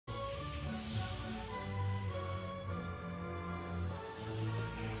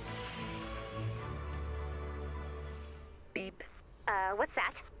Beep. What's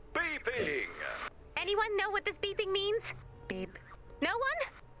that? Beeping! Anyone know what this beeping means? Beep. No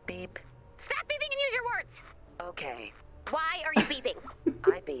one? Beep. Stop beeping and use your words! Okay. Why are you beeping?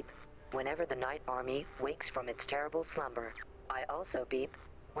 I beep whenever the night army wakes from its terrible slumber. I also beep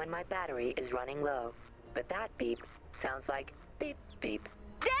when my battery is running low. But that beep sounds like beep beep.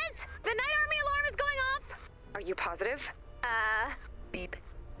 Des! The night army alarm is going off! Are you positive? Beep.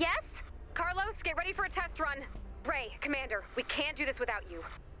 Yes? Carlos, get ready for a test run. Ray, Commander, we can't do this without you.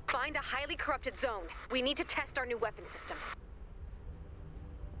 Find a highly corrupted zone. We need to test our new weapon system.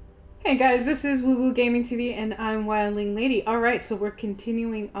 Hey guys, this is Woo Woo Gaming TV and I'm Wildling Lady. Alright, so we're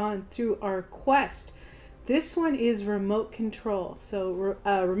continuing on through our quest. This one is remote control. So,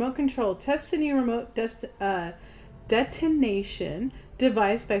 remote control. Test the new remote detonation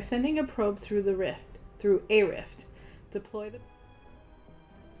device by sending a probe through a rift. Deploy the...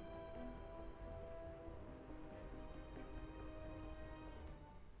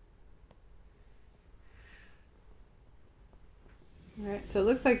 Alright, so it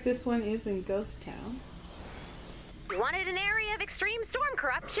looks like this one is in Ghost Town. You wanted an area of extreme storm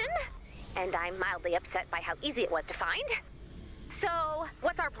corruption, and I'm mildly upset by how easy it was to find. So,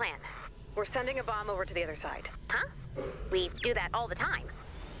 what's our plan? We're sending a bomb over to the other side. Huh? We do that all the time.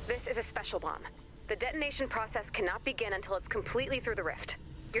 This is a special bomb. The detonation process cannot begin until it's completely through the rift.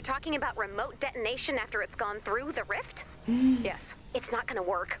 You're talking about remote detonation after it's gone through the rift? Yes. It's not gonna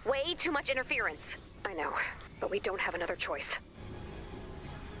work. Way too much interference. I know, but we don't have another choice.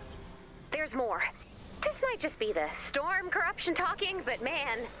 There's more. This might just be the storm corruption talking, but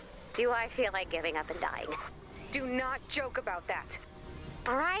man, do I feel like giving up and dying. Do not joke about that.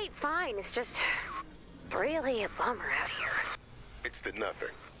 All right, fine. It's just really a bummer out here. It's the nothing.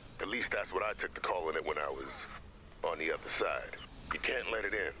 At least that's what I took to calling it when I was on the other side. You can't let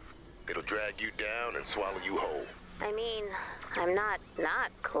it in. It'll drag you down and swallow you whole. I mean, I'm not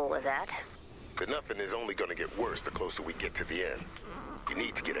cool with that. The nothing is only gonna get worse the closer we get to the end. You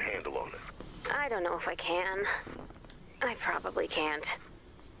need to get a handle on it. I don't know if I can. I probably can't.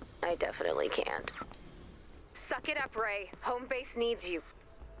 I definitely can't. Suck it up, Ray. Home base needs you.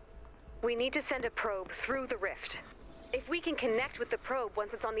 We need to send a probe through the rift. If we can connect with the probe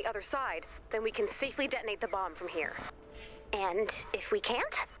once it's on the other side, then we can safely detonate the bomb from here. And if we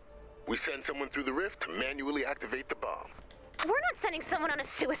can't? We send someone through the rift to manually activate the bomb. We're not sending someone on a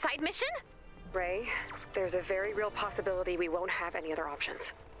suicide mission. Ray, there's a very real possibility we won't have any other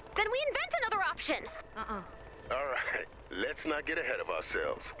options. Then we invent another option. All right, let's not get ahead of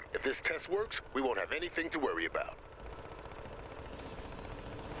ourselves. If this test works, we won't have anything to worry about.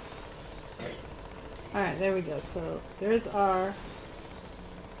 Alright, there we go. So, there's our...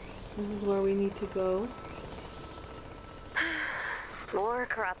 This is where we need to go. More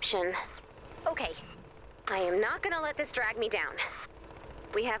corruption. Okay, I am not gonna let this drag me down.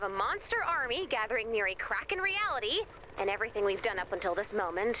 We have a monster army gathering near a crack in reality, and everything we've done up until this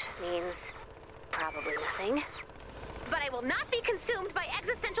moment means probably nothing. But I will not be consumed by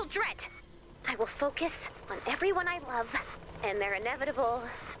existential dread. I will focus on everyone I love and their inevitable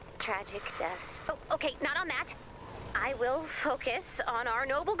tragic deaths. Oh, okay, not on that. I will focus on our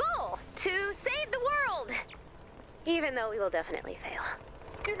noble goal, to save the world. Even though we will definitely fail.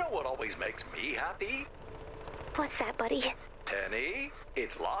 You know what always makes me happy? What's that, buddy? Penny,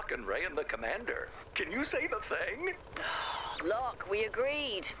 it's Locke and Ray and the Commander. Can you say the thing? Look, we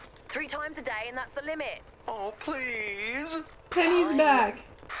agreed. 3 times a day and that's the limit. Oh, please. Penny's back.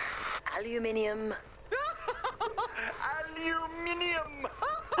 Aluminium. Aluminium.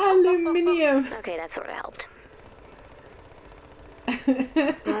 Aluminium. Okay, that sort of helped.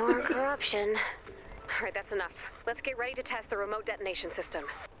 More corruption. All right, that's enough. Let's get ready to test the remote detonation system.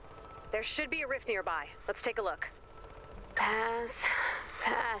 There should be a rift nearby. Let's take a look. Pass.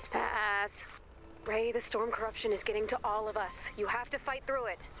 Pass, pass. Ray, the storm corruption is getting to all of us. You have to fight through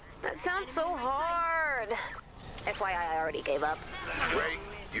it. That sounds so hard. FYI, I already gave up. Ray,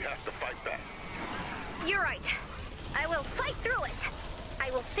 you have to fight back. You're right. I will fight through it.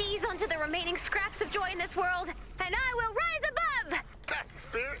 I will seize onto the remaining scraps of joy in this world, and I will rise above! That's the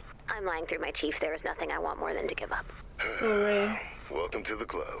spirit. I'm lying through my teeth. There is nothing I want more than to give up. Oh, Ray. Welcome to the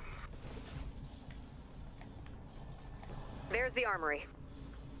club. There's the armory.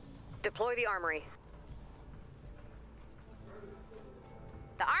 Deploy the armory.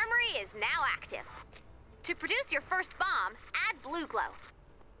 The armory is now active. To produce your first bomb, add blue glow.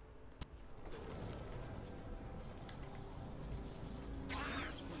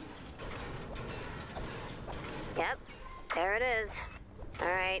 Yep, there it is. All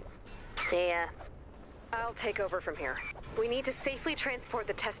right, see ya. I'll take over from here. We need to safely transport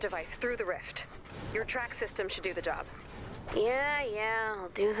the test device through the rift. Your track system should do the job. Yeah, I'll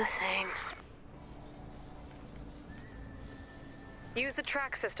do the thing. Use the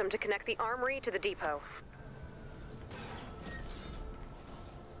track system to connect the armory to the depot.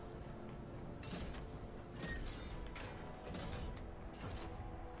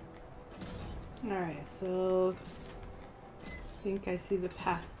 Alright, so I think I see the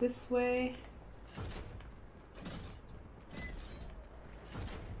path this way.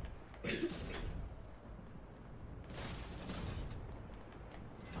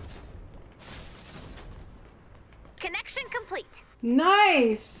 Connection complete.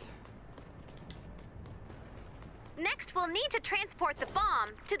 Nice! Next, we'll need to transport the bomb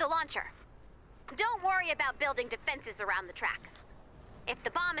to the launcher. Don't worry about building defenses around the track. If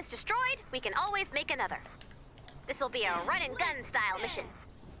the bomb is destroyed, we can always make another. This will be a run-and-gun style mission.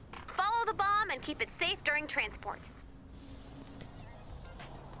 Follow the bomb and keep it safe during transport.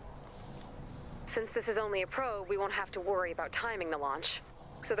 Since this is only a probe, we won't have to worry about timing the launch.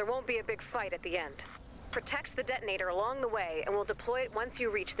 So there won't be a big fight at the end. Protect the detonator along the way, and we'll deploy it once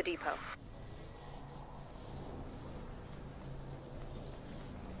you reach the depot.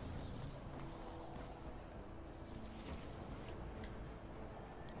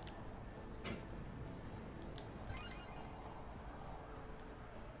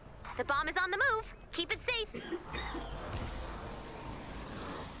 The bomb is on the move. Keep it safe.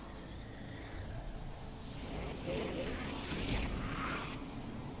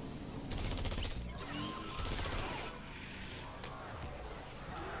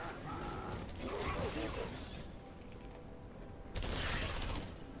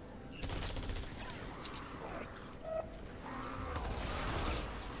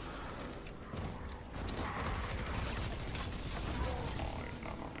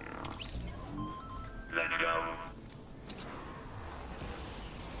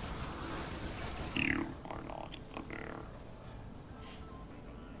 You are not a bear.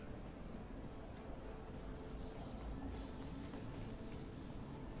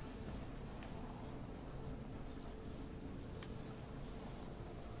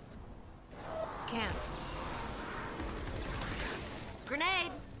 Camp.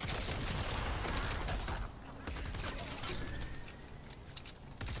 Grenade!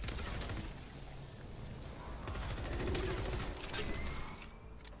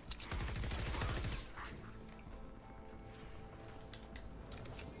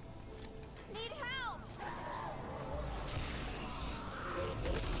 Need help!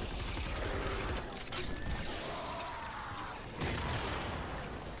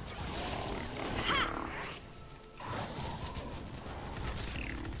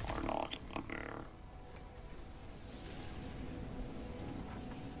 You are not a bear.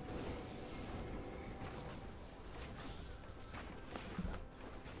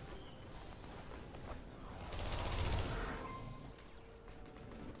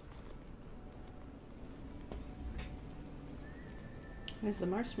 Where's the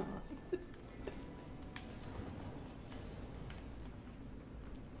marshmallows?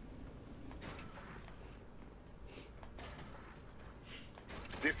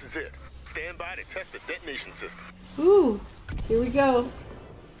 This is it. Stand by to test the detonation system. Ooh, here we go.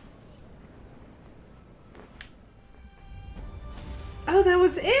 Oh, that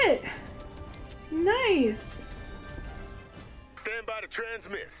was it! Nice! Stand by to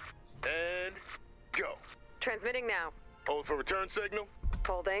transmit. And go. Transmitting now. Hold for return signal.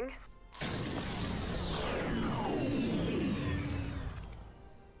 Holding.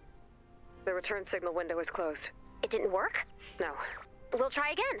 The return signal window is closed. It didn't work? No, We'll try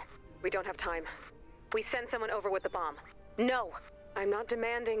again. we don't have time. We send someone over with the bomb. No. I'm not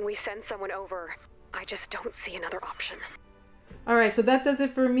demanding we send someone over. I just don't see another option. Alright, so that does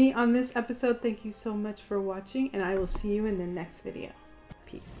it for me on this episode. Thank you so much for watching, and I will see you in the next video.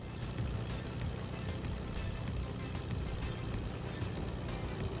 Peace.